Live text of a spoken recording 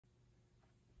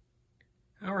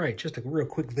All right, just a real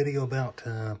quick video about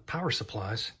power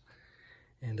supplies,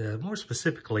 and more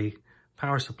specifically,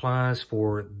 power supplies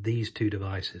for these two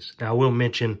devices. Now, I will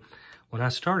mention, when I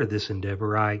started this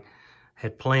endeavor, I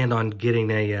had planned on getting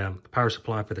a power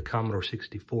supply for the Commodore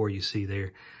 64 you see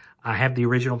there. I have the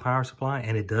original power supply,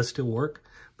 and it does still work,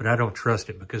 but I don't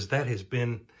trust it because that has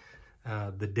been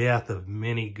the death of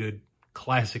many good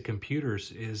classic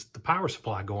computers, is the power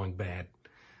supply going bad.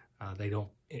 They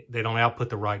don't output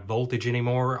the right voltage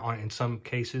anymore in some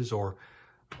cases, or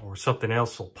something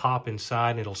else will pop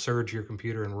inside and it'll surge your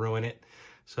computer and ruin it.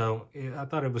 So I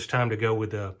thought it was time to go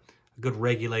with a good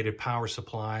regulated power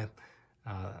supply,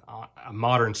 a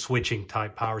modern switching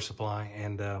type power supply.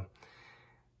 And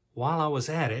while I was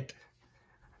at it,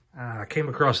 I came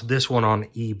across this one on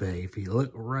eBay. If you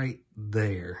look right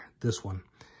there, this one.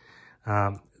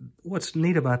 What's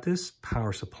neat about this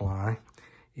power supply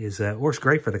is that it works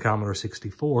great for the Commodore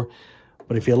 64,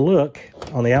 but if you look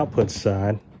on the output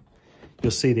side, you'll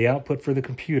see the output for the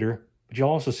computer, but you'll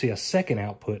also see a second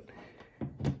output,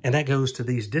 and that goes to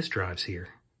these disk drives here.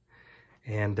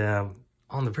 And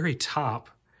on the very top,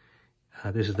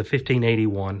 this is the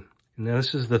 1581, and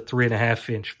this is the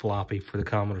 3.5-inch floppy for the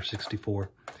Commodore 64.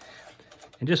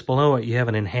 And just below it, you have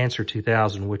an Enhancer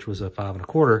 2000, which was a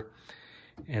 5.25,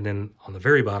 and then on the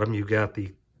very bottom, you've got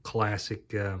the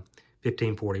classic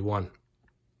 1541.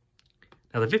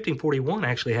 Now, the 1541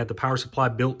 actually had the power supply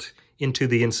built into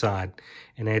the inside,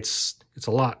 and it's a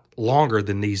lot longer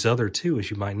than these other two, as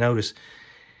you might notice.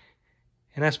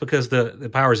 And that's because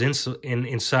the power is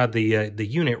inside the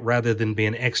unit rather than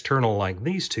being external like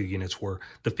these two units were.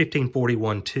 The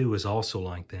 1541-2 is also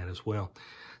like that as well.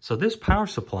 So this power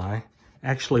supply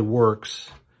actually works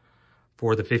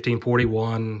for the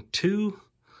 1541-2, the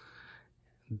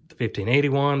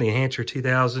 1581, the Enhancer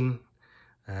 2000.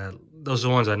 Those are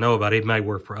the ones I know about. It may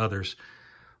work for others.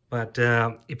 But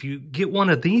if you get one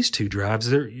of these two drives,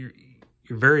 you're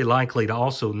very likely to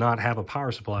also not have a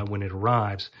power supply when it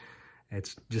arrives.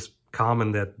 It's just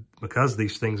common that because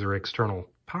these things are external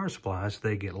power supplies,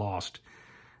 they get lost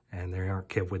and they aren't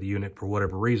kept with the unit for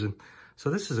whatever reason. So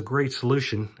this is a great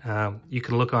solution. You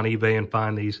can look on eBay and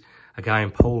find these. A guy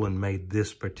in Poland made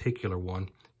this particular one.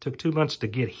 Took 2 months to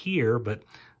get here, but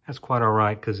that's quite all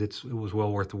right because it was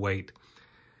well worth the wait.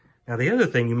 Now, the other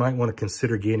thing you might want to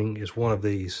consider getting is one of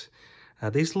these.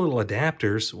 These little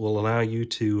adapters will allow you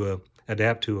to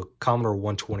adapt to a Commodore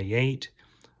 128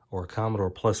 or a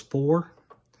Commodore Plus 4.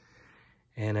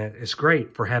 And it's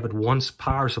great for having one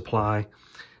power supply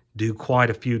do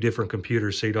quite a few different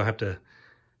computers, so you don't have to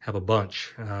have a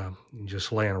bunch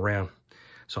just laying around.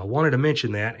 So I wanted to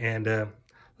mention that, and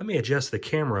let me adjust the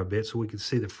camera a bit so we can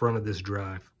see the front of this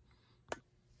drive.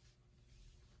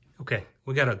 Okay,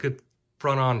 we got a good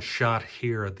front-on shot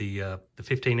here of the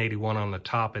 1581 on the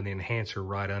top and the Enhancer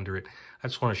right under it. I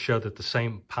just want to show that the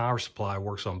same power supply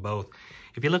works on both.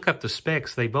 If you look up the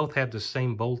specs, they both have the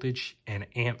same voltage and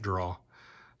amp draw.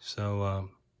 So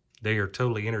they are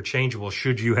totally interchangeable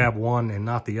should you have one and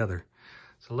not the other.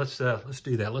 So let's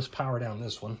do that. Let's power down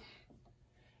this one.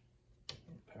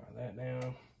 Power that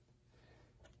down.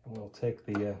 And we'll take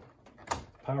the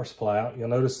power supply out. You'll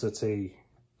notice it's a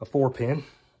 4-pin.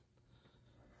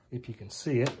 If you can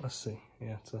see it, let's see.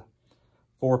 Yeah, it's a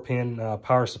 4-pin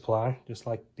power supply, just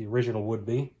like the original would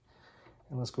be.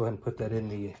 And let's go ahead and put that in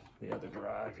the other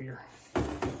drive here.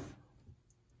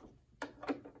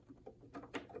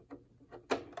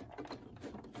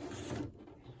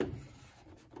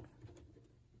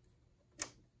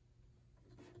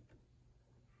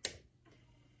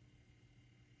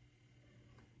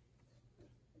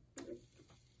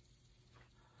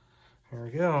 There we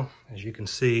go. As you can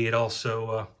see, it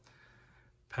also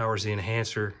powers the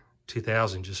Enhancer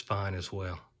 2000 just fine as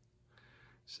well.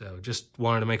 So just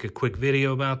wanted to make a quick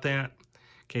video about that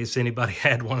in case anybody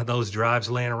had one of those drives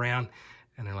laying around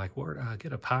and they're like, where do I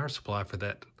get a power supply for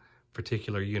that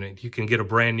particular unit? You can get a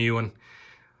brand new one.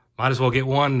 Might as well get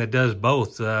one that does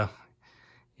both, you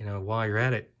know, while you're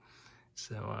at it.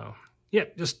 So, yeah,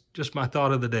 just my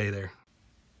thought of the day there.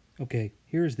 Okay,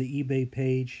 here's the eBay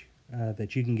page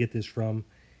that you can get this from.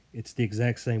 It's the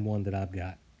exact same one that I've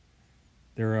got.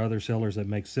 There are other sellers that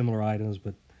make similar items,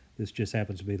 but this just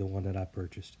happens to be the one that I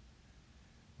purchased.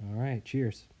 All right,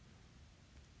 cheers.